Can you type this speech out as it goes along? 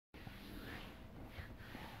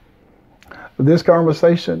This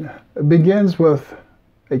conversation begins with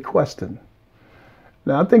a question.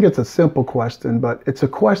 Now, I think it's a simple question, but it's a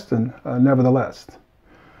question nevertheless.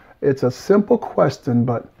 It's a simple question,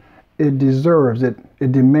 but it deserves,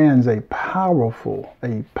 it demands a powerful,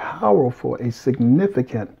 a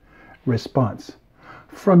significant response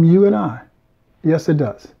from you and I. Yes, it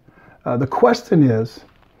does. The question is,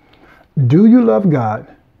 do you love God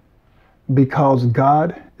because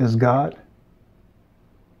God is God?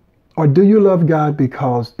 Or do you love God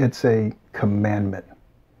because it's a commandment?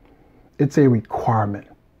 It's a requirement.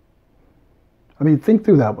 I mean, think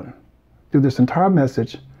through that one. Through this entire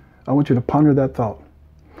message, I want you to ponder that thought.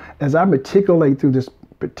 As I articulate through this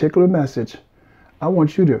particular message, I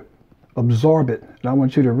want you to absorb it, and I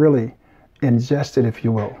want you to really ingest it, if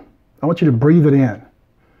you will. I want you to breathe it in,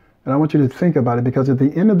 and I want you to think about it, because at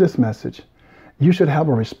the end of this message, you should have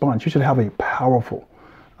a response. You should have a powerful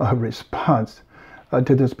response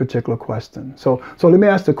to this particular question. So let me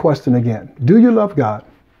ask the question again. Do you love God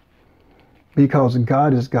because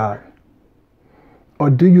God is God? Or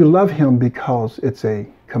do you love him because it's a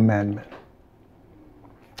commandment?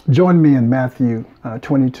 Join me in Matthew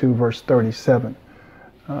 22, verse 37.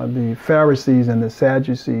 The Pharisees and the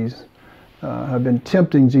Sadducees have been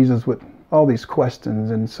tempting Jesus with all these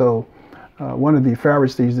questions. And so one of the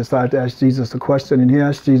Pharisees decided to ask Jesus a question, and he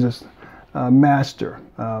asked Jesus, Master,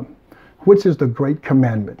 which is the great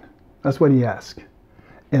commandment? That's what he asked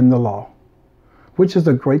in the law. Which is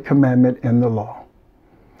the great commandment in the law?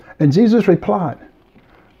 And Jesus replied,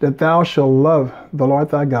 that thou shalt love the Lord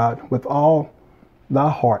thy God with all thy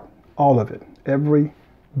heart, all of it, every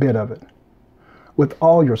bit of it, with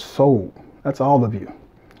all your soul, that's all of you,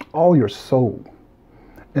 all your soul,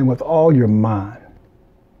 and with all your mind,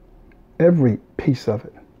 every piece of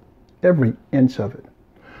it, every inch of it,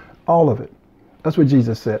 all of it. That's what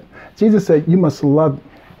Jesus said. Jesus said, you must love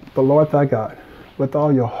the Lord thy God with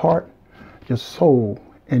all your heart, your soul,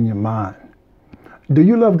 and your mind. Do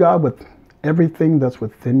you love God with everything that's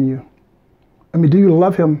within you? I mean, do you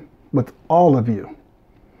love him with all of you?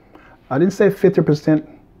 I didn't say 50%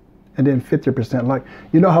 and then 50%. Like,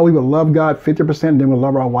 you know how we would love God 50% and then we'll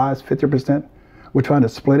love our wives 50%? We're trying to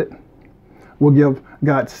split it. We'll give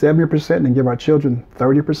God 70% and give our children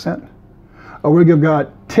 30%. Or we'll give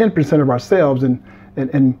God 10% of ourselves and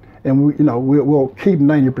we, we'll keep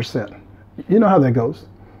 90%. You know how that goes.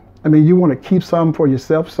 I mean, you want to keep some for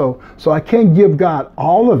yourself. So I can't give God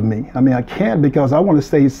all of me. I mean, I can't, because I want to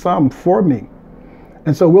save some for me.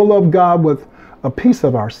 And so we'll love God with a piece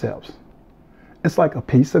of ourselves. It's like a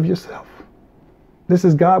piece of yourself. This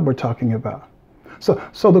is God we're talking about.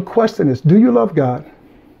 So the question is, do you love God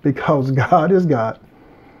because God is God?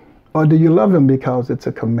 Or do you love him because it's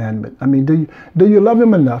a commandment? I mean, do you love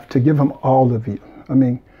him enough to give him all of you? I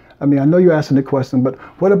mean, I know you're asking the question, but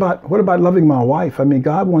what about loving my wife? I mean,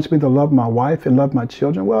 God wants me to love my wife and love my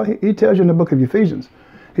children. Well, he tells you in the book of Ephesians,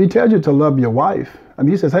 he tells you to love your wife. I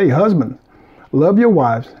mean, he says, hey, husbands, love your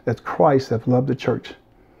wives as Christ hath loved the church.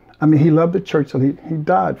 I mean, he loved the church, so he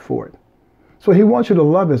died for it. So he wants you to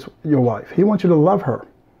love your wife. He wants you to love her.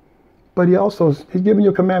 But he's giving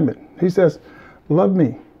you a commandment. He says, love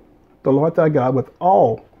me, the Lord thy God, with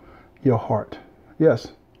all your heart. Yes,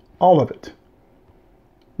 all of it.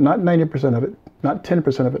 Not 90% of it, not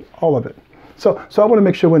 10% of it, all of it. So I want to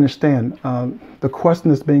make sure we understand the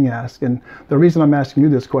question that's being asked. And the reason I'm asking you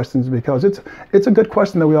this question is because it's a good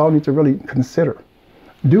question that we all need to really consider.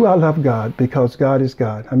 Do I love God because God is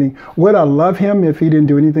God? I mean, would I love him if he didn't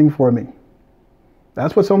do anything for me?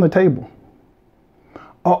 That's what's on the table.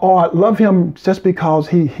 Or I love him just because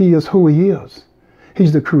he is who he is.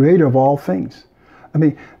 He's the creator of all things. I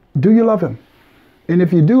mean, do you love him? And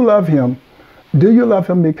if you do love him, do you love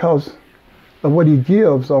him because of what he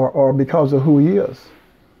gives or because of who he is?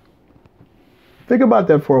 Think about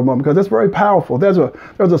that for a moment, because that's very powerful. There's a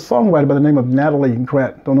songwriter by the name of Natalie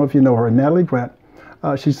Grant. Don't know if you know her. Natalie Grant.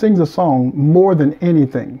 She sings a song, More Than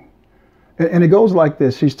Anything. And it goes like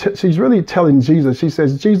this. She's really telling Jesus. She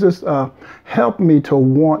says, Jesus, help me to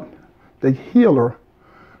want the healer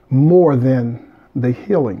more than the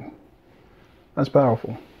healing. That's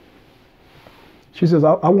powerful. She says,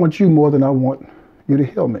 I want you more than I want you to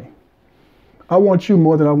heal me. I want you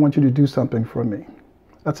more than I want you to do something for me.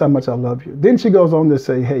 That's how much I love you. Then she goes on to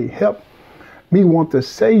say, hey, help me want the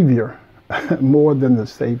Savior more than the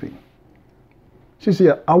saving. She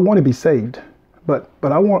said, I want to be saved, but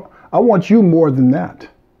I want you more than that.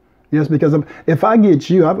 Yes, because if I get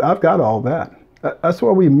you, I've got all that. That's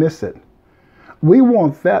where we miss it. We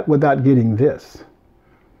want that without getting this.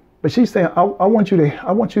 But she's saying, I want you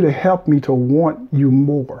to help me to want you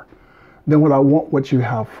more then what I want what you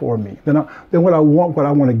have for me. Then what I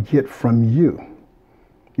want to get from you.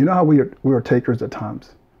 You know how we are takers at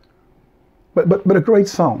times. But a great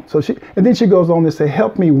song. And then she goes on to say,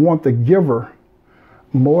 help me want the giver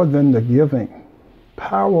more than the giving.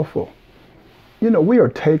 Powerful. You know, we are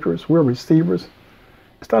takers, we're receivers.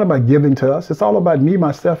 It's not about giving to us. It's all about me,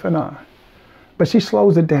 myself, and I. But she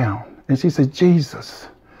slows it down and she says, Jesus,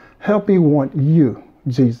 help me want you,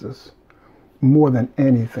 Jesus, more than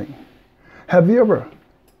anything. Have you ever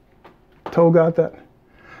told God that?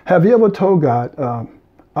 Have you ever told God,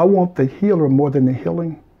 I want the healer more than the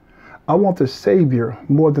healing? I want the Savior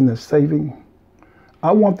more than the saving.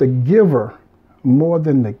 I want the giver more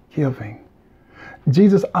than the giving.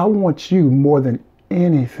 Jesus, I want you more than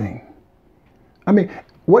anything. I mean,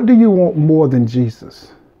 what do you want more than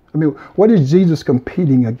Jesus? I mean, what is Jesus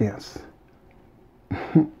competing against?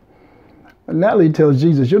 Natalie tells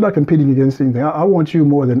Jesus, you're not competing against anything. I want you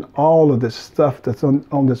more than all of this stuff that's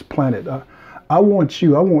on this planet. I want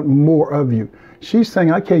you. I want more of you. She's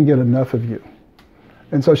saying, I can't get enough of you.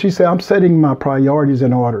 And so she said, I'm setting my priorities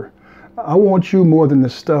in order. I want you more than the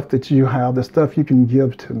stuff that you have, the stuff you can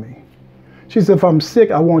give to me. She said, if I'm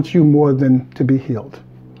sick, I want you more than to be healed.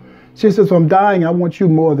 She says, if I'm dying, I want you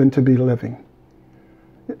more than to be living.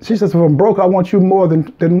 She says, if I'm broke, I want you more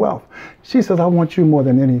than wealth. She says, I want you more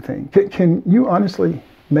than anything. Can you honestly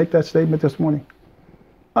make that statement this morning?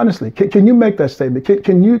 Honestly, can you make that statement?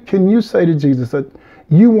 Can you say to Jesus that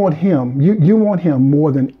you want him, you want him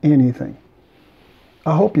more than anything?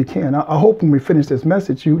 I hope you can. I hope when we finish this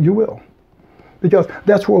message, you will. Because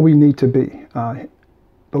that's where we need to be.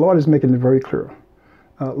 The Lord is making it very clear.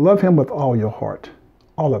 Love him with all your heart,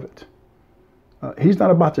 all of it. He's not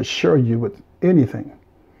about to share you with anything.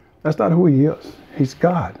 That's not who he is. He's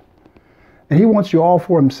God. And he wants you all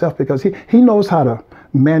for himself because he knows how to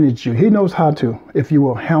manage you. He knows how to, if you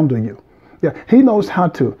will, handle you. Yeah, he knows how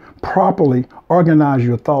to properly organize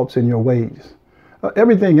your thoughts and your ways.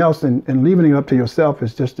 Everything else and leaving it up to yourself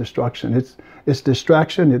is just destruction. It's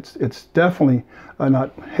distraction. It's definitely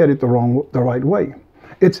not headed the right way.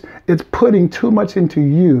 It's putting too much into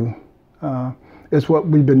you is what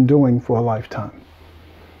we've been doing for a lifetime.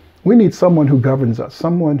 We need someone who governs us,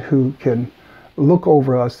 someone who can look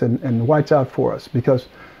over us and watch out for us, because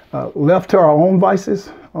left to our own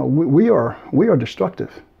vices, we are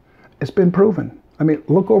destructive. It's been proven. I mean,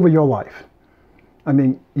 look over your life. I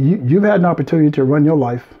mean, you've had an opportunity to run your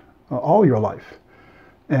life, all your life,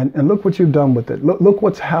 and look what you've done with it. Look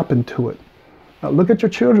what's happened to it. Look at your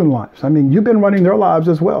children's lives. I mean, you've been running their lives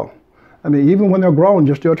as well. I mean, even when they're grown,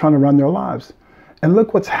 you're still trying to run their lives. And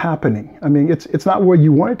look what's happening. I mean, it's not where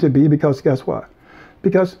you want it to be, because guess what?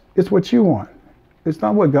 Because it's what you want. It's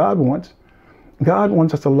not what God wants. God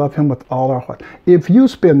wants us to love him with all our heart. If you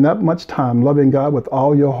spend that much time loving God with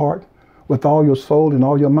all your heart, with all your soul and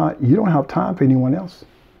all your mind, you don't have time for anyone else.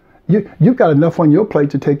 You've got enough on your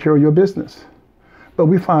plate to take care of your business. But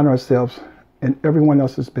we find ourselves in everyone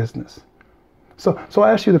else's business. So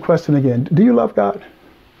I ask you the question again. Do you love God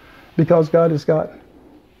because God is God?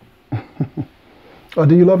 Or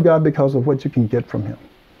do you love God because of what you can get from him?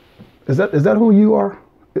 Is that who you are?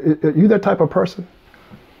 Are you that type of person?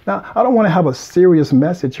 Now, I don't want to have a serious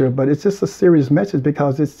message here, but it's just a serious message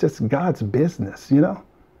because it's just God's business, you know?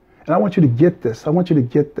 And I want you to get this. I want you to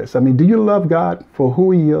get this. I mean, do you love God for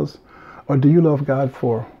who he is, or do you love God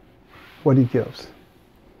for what he gives?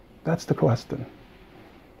 That's the question.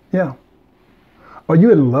 Yeah. Are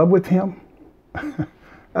you in love with him?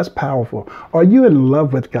 That's powerful. Are you in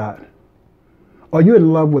love with God? Are you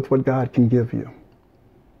in love with what God can give you?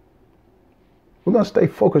 We're going to stay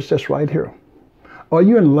focused just right here. Are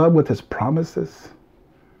you in love with his promises?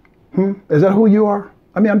 Is that who you are?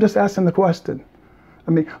 I mean, I'm just asking the question.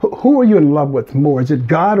 I mean, who are you in love with more? Is it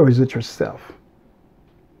God or is it yourself?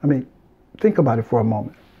 I mean, think about it for a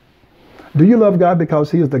moment. Do you love God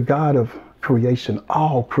because he is the God of creation,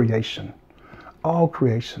 all creation, all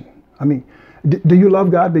creation? I mean, do you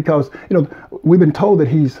love God because, you know, we've been told that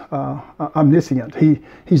he's omniscient.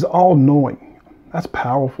 He's all-knowing. That's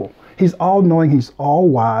powerful. He's all-knowing. He's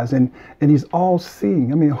all-wise, and he's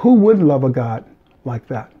all-seeing. I mean, who wouldn't love a God like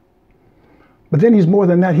that? But then he's more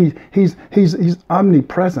than that. He's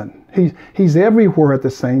omnipresent. He's everywhere at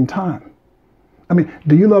the same time. I mean,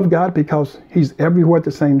 do you love God because he's everywhere at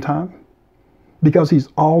the same time? Because he's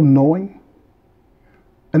all-knowing?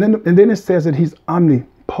 And then it says that he's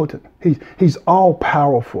omnipotent. He's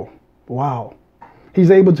all-powerful. Wow. He's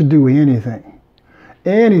able to do anything.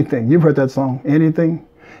 Anything. You've heard that song, Anything.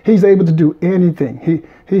 He's able to do anything.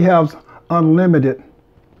 He has unlimited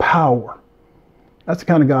power. That's the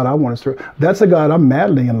kind of God I want to serve. That's the God I'm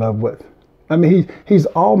madly in love with. I mean, he's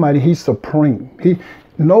almighty. He's supreme.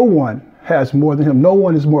 No one has more than him. No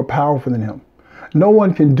one is more powerful than him. No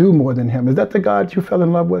one can do more than him. Is that the God you fell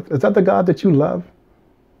in love with? Is that the God that you love?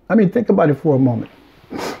 I mean, think about it for a moment.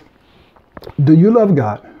 Do you love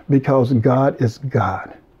God because God is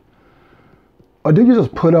God? Or do you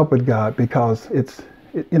just put up with God because it's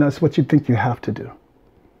what you think you have to do?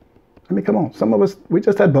 I mean, come on. Some of us, we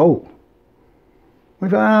just that bold. We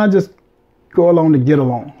just go along to get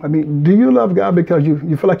along. I mean, do you love God because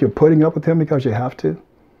you feel like you're putting up with him because you have to?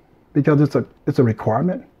 Because it's a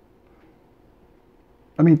requirement?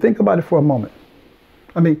 I mean, think about it for a moment.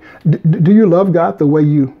 I mean, do you love God the way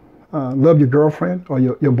you love your girlfriend or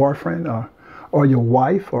your boyfriend or your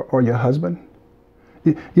wife or your husband?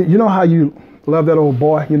 You know how you love that old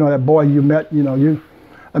boy, that boy you met, you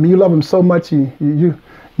love him so much you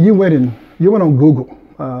went on Google,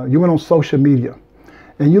 you went on social media,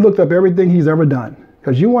 and you looked up everything he's ever done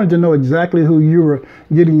because you wanted to know exactly who you were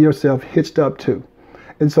getting yourself hitched up to.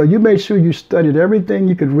 And so you made sure you studied everything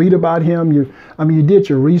you could read about him. You did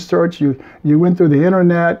your research. You went through the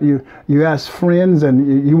internet. You asked friends,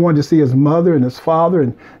 and you wanted to see his mother and his father,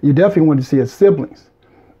 and you definitely wanted to see his siblings.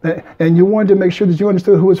 And you wanted to make sure that you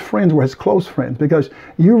understood who his friends were, his close friends, because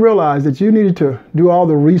you realized that you needed to do all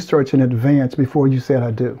the research in advance before you said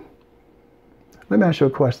I do. Let me ask you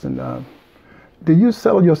a question. Do you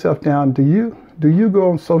settle yourself down? Do you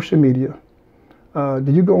go on social media?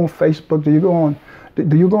 Do you go on Facebook? Do you go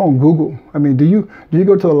on Google? I mean, do you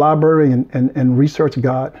go to the library and research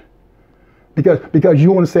God? Because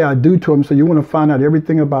you want to say I do to him, so you want to find out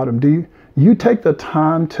everything about him. Do you take the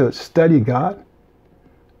time to study God?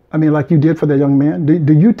 I mean, like you did for that young man.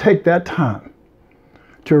 Do you take that time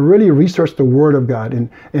to really research the Word of God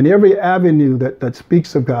and every avenue that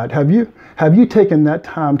speaks of God? Have you taken that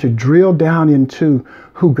time to drill down into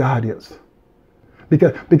who God is?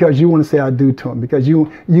 Because you want to say I do to him, because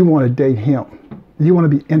you want to date him. You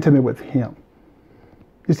want to be intimate with him.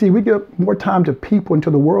 You see, we give more time to people and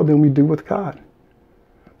to the world than we do with God.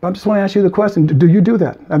 But I just want to ask you the question, do you do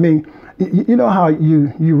that? I mean, you know how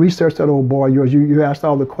you researched that old boy of yours, you asked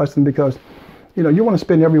all the questions because, you want to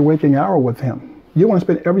spend every waking hour with him. You want to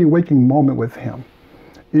spend every waking moment with him.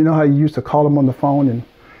 You know how you used to call him on the phone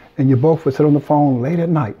and you both would sit on the phone late at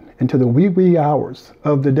night into the wee hours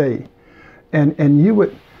of the day. And you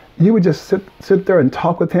would just sit there and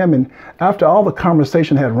talk with him, and after all the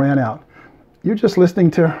conversation had ran out, you're just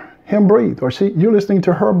listening to him breathe, or you're listening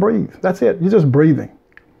to her breathe. That's it. You're just breathing.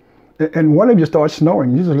 And one of you starts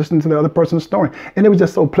snoring. You just listen to the other person snoring. And it was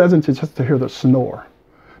just so pleasant just to hear the snore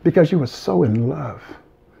because you were so in love.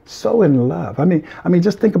 So in love. I mean,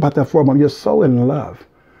 just think about that for a moment. You're so in love.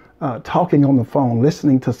 Talking on the phone,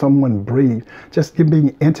 listening to someone breathe, just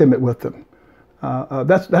being intimate with them.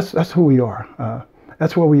 That's who we are.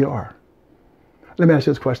 That's where we are. Let me ask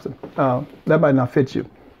you this question. That might not fit you.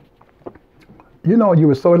 You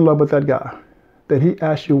were so in love with that guy that he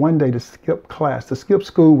asked you one day to skip class, to skip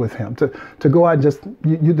school with him, to go out and just,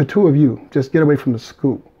 the two of you, just get away from the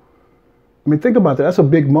school. I mean, think about that. That's a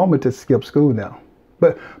big moment to skip school now.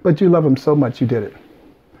 But you love him so much you did it.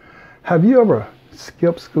 Have you ever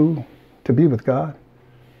skipped school to be with God?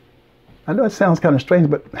 I know it sounds kind of strange,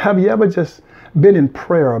 but have you ever just been in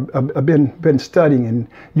prayer, been studying, and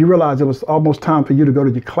you realized it was almost time for you to go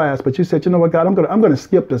to your class, but you said, you know what, God, I'm going to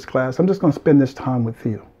skip this class. I'm just going to spend this time with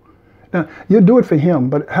you. Now, you do it for him,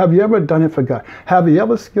 but have you ever done it for God? Have you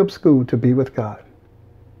ever skipped school to be with God?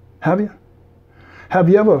 Have you? Have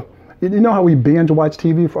you ever, you know how we binge watch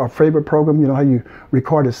TV for our favorite program? You know how you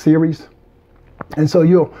record a series? And so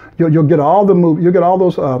you'll get all the movies, you'll get all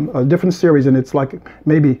those different series, and it's like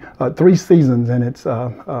maybe 3 seasons, and it's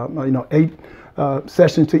 8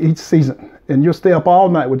 sessions to each season. And you'll stay up all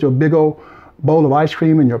night with your big old bowl of ice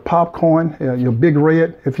cream and your popcorn, your Big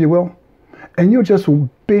Red, if you will, and you're just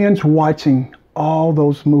binge watching all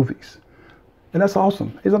those movies. And that's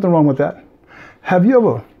awesome. There's nothing wrong with that. Have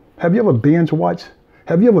you ever binge watched?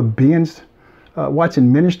 Have you ever binged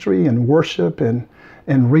watching ministry and worship and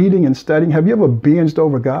reading and studying? Have you ever binged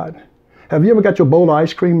over God? Have you ever got your bowl of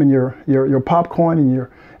ice cream and your popcorn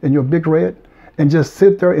and your Big Red and just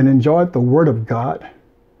sit there and enjoy the Word of God?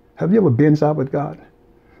 Have you ever binged out with God?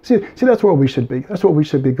 See, that's where we should be. That's where we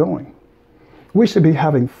should be going. We should be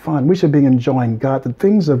having fun. We should be enjoying God, the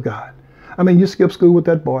things of God. I mean, you skip school with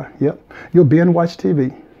that boy. Yep. You'll binge watch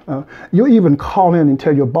TV. You'll even call in and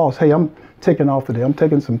tell your boss, hey, I'm taking off today. I'm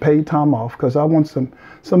taking some paid time off because I want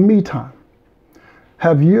some me time.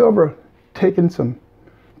 Have you ever taken some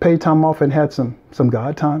paid time off and had some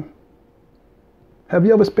God time? Have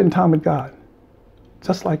you ever spent time with God?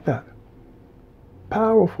 Just like that.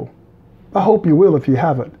 Powerful. I hope you will if you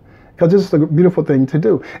haven't. because this is a beautiful thing to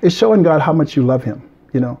do. It's showing God how much you love him,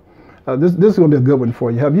 you know. This is going to be a good one for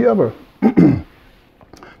you. Have you ever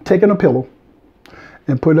taken a pillow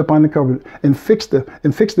and put it up on the cover and fix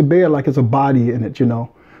the bed like it's a body in it, you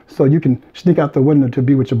know, so you can sneak out the window to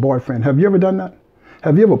be with your boyfriend? Have you ever done that?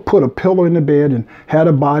 Have you ever put a pillow in the bed and had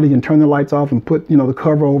a body and turned the lights off and put, you know, the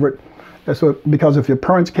cover over it? That's what, because if your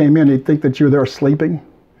parents came in, they'd think that you're there sleeping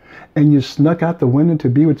and you snuck out the window to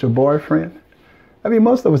be with your boyfriend. I mean,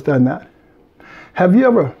 most of us done that. Have you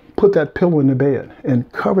ever put that pillow in the bed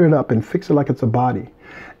and covered it up and fixed it like it's a body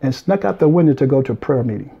and snuck out the window to go to a prayer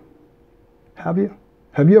meeting? Have you?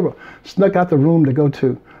 Have you ever snuck out the room to go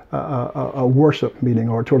to a worship meeting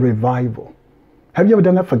or to a revival? Have you ever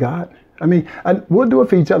done that for God? I mean, we'll do it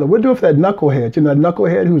for each other. We'll do it for that knucklehead, you know, that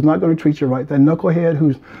knucklehead who's not going to treat you right, that knucklehead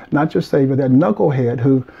who's not your savior, that knucklehead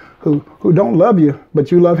who don't love you,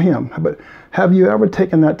 but you love him. But have you ever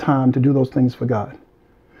taken that time to do those things for God?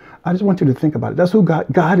 I just want you to think about it. That's who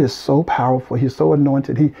God is. So powerful. He's so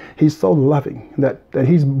anointed. He's so loving that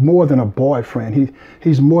he's more than a boyfriend.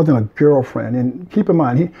 He's more than a girlfriend. And keep in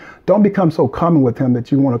mind, don't become so common with him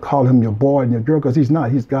that you want to call him your boy and your girl, because he's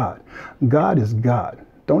not. He's God. God is God.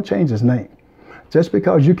 Don't change his name. Just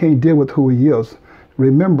because you can't deal with who he is,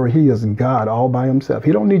 remember he is God all by himself.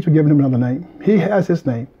 He don't need you giving him another name. He has his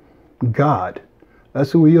name, God.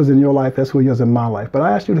 That's who he is in your life. That's who he is in my life. But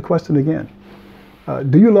I ask you the question again.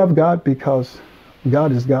 Do you love God because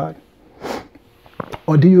God is God?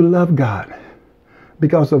 Or do you love God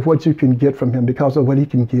because of what you can get from him, because of what he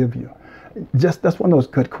can give you? That's one of those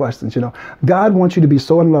good questions, you know. God wants you to be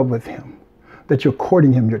so in love with him that you're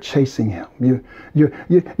courting him, you're chasing him. You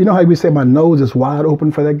know how we say my nose is wide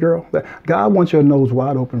open for that girl? God wants your nose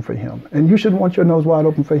wide open for him. And you should want your nose wide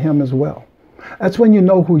open for him as well. That's when you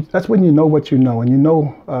know what you know, and you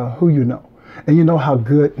know who you know, and you know how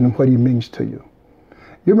good and what he means to you.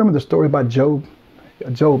 You remember the story about Job?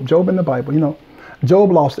 Job in the Bible, you know.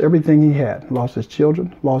 Job lost everything he had. Lost his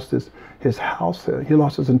children, lost his house, he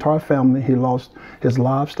lost his entire family, he lost his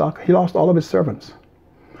livestock, he lost all of his servants.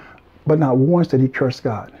 But not once did he curse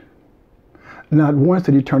God. Not once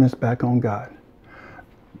did he turn his back on God.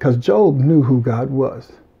 Because Job knew who God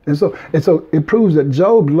was. And so it proves that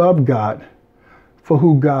Job loved God for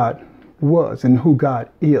who God was and who God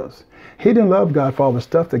is. He didn't love God for all the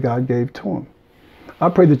stuff that God gave to him. I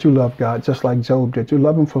pray that you love God just like Job did. You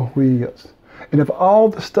love him for who he is. And if all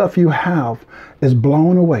the stuff you have is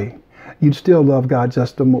blown away, you'd still love God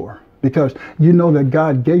just the more, because you know that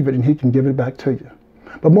God gave it and he can give it back to you.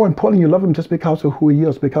 But more importantly, you love him just because of who he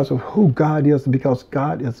is, because of who God is, because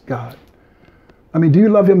God is God. I mean, do you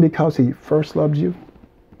love him because he first loved you?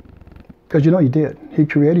 Because you know he did. He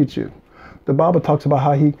created you. The Bible talks about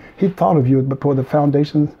how he thought of you before the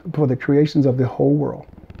foundations, before the creations of the whole world.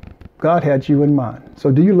 God had you in mind. So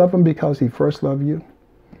do you love him because he first loved you?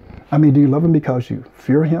 I mean, do you love him because you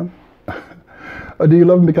fear him? Or do you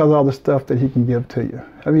love him because of all the stuff that he can give to you?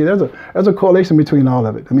 I mean, there's a correlation between all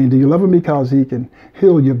of it. I mean, do you love him because he can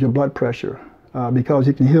heal you of your blood pressure? Because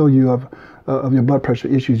he can heal you of your blood pressure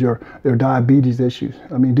issues, your diabetes issues?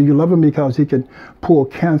 I mean, do you love him because he can pull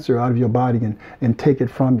cancer out of your body and take it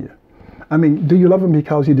from you? I mean, do you love him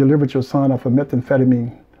because he delivered your son off of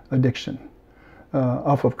methamphetamine addiction?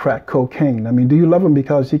 Off of crack cocaine? I mean, do you love him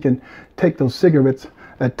because he can take those cigarettes,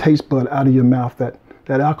 that taste bud out of your mouth, that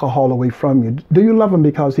alcohol away from you? Do you love him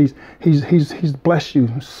because he's blessed you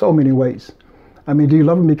in so many ways? I mean, do you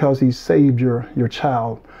love him because he saved your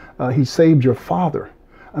child? He saved your father.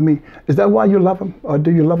 I mean, is that why you love him? Or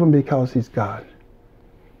do you love him because he's God?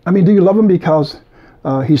 I mean, do you love him because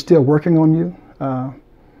he's still working on you?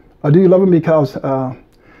 Or do you love him because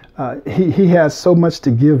he has so much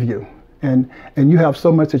to give you? And you have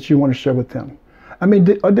so much that you want to share with him? I mean,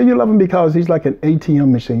 do you love him because he's like an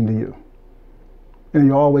ATM machine to you? And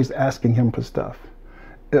you're always asking him for stuff.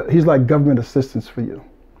 He's like government assistance for you.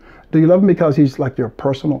 Do you love him because he's like your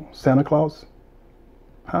personal Santa Claus?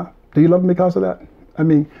 Huh? Do you love him because of that? I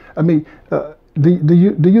mean,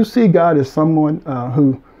 do you see God as someone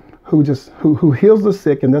who heals the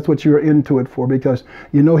sick, and that's what you're into it for, because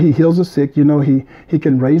you know he heals the sick, you know he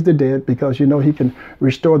can raise the dead, because you know he can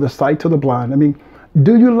restore the sight to the blind? I mean,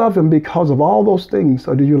 do you love him because of all those things,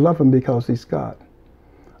 or do you love him because he's God?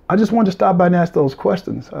 I just want to stop by and ask those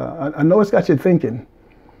questions. I know it's got you thinking,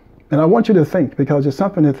 and I want you to think, because it's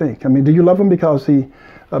something to think. I mean, do you love him because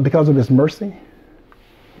of his mercy,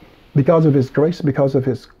 because of his grace, because of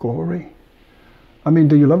his glory? I mean,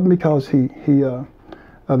 do you love him because the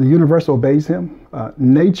universe obeys him,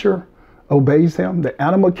 nature obeys him, the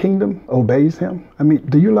animal kingdom obeys him? I mean,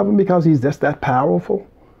 do you love him because he's just that powerful?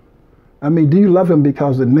 I mean, do you love him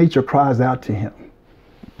because the nature cries out to him?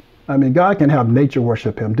 I mean, God can have nature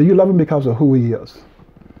worship him. Do you love him because of who he is?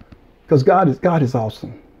 Because God is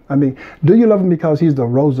awesome. I mean, do you love him because he's the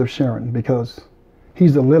rose of Sharon? Because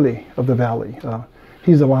he's the lily of the valley.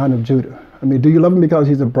 He's the Lion of Judah. I mean, do you love him because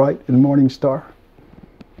he's a bright and morning star?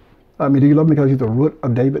 I mean, do you love him because he's the root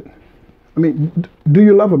of David? I mean, do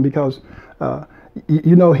you love him because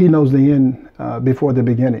you know he knows the end before the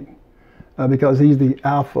beginning? Because he's the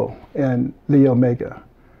Alpha and the Omega.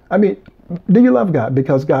 I mean, do you love God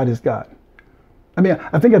because God is God? I mean,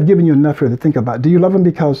 I think I've given you enough here to think about. Do you love him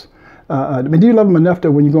because, I mean, do you love him enough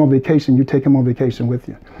that when you go on vacation, you take him on vacation with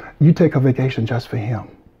you? You take a vacation just for him.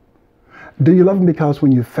 Do you love him because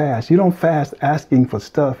when you fast, you don't fast asking for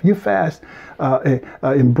stuff. You fast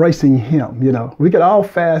embracing him, you know. We could all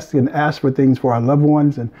fast and ask for things for our loved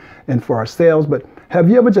ones and for ourselves, but have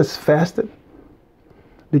you ever just fasted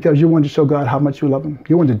because you wanted to show God how much you love him?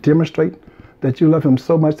 You wanted to demonstrate that you love him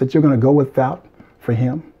so much that you're going to go without for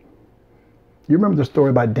him? You remember the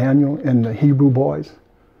story about Daniel and the Hebrew boys?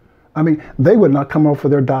 I mean, they would not come up for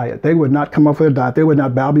their diet. They would not come up for their diet. They would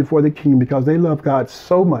not bow before the king because they love God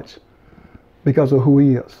so much because of who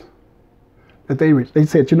he is. That they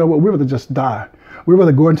said, you know what, we'd rather just die. We'd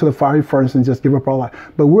rather go into the fiery furnace and just give up our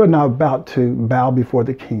life. But we're not about to bow before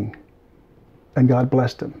the king. And God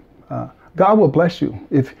blessed them. God will bless you.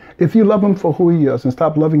 If you love him for who he is and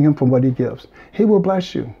stop loving him for what he gives, he will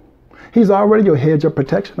bless you. He's already your hedge of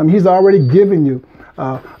protection. I mean, he's already given you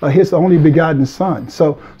his only begotten son.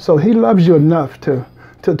 So he loves you enough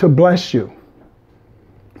to bless you.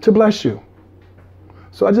 To bless you.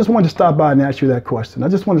 So I just wanted to stop by and ask you that question. I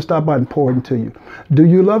just want to stop by and pour it into you. Do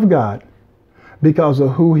you love God because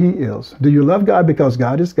of who he is? Do you love God because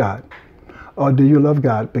God is God? Or do you love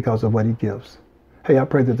God because of what he gives? Hey, I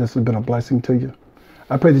pray that this has been a blessing to you.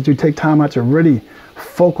 I pray that you take time out to really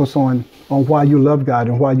focus on why you love God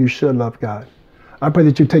and why you should love God. I pray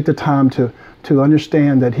that you take the time to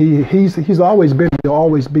understand that he's always been, he'll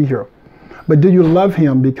always be here. But do you love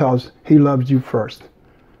him because he loves you first?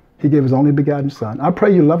 He gave his only begotten son. I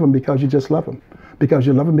pray you love him because you just love him. Because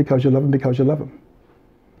you love him, because you love him, because you love him.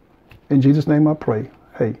 In Jesus' name I pray.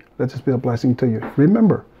 Hey, let this be a blessing to you.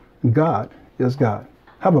 Remember, God is God.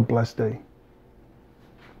 Have a blessed day.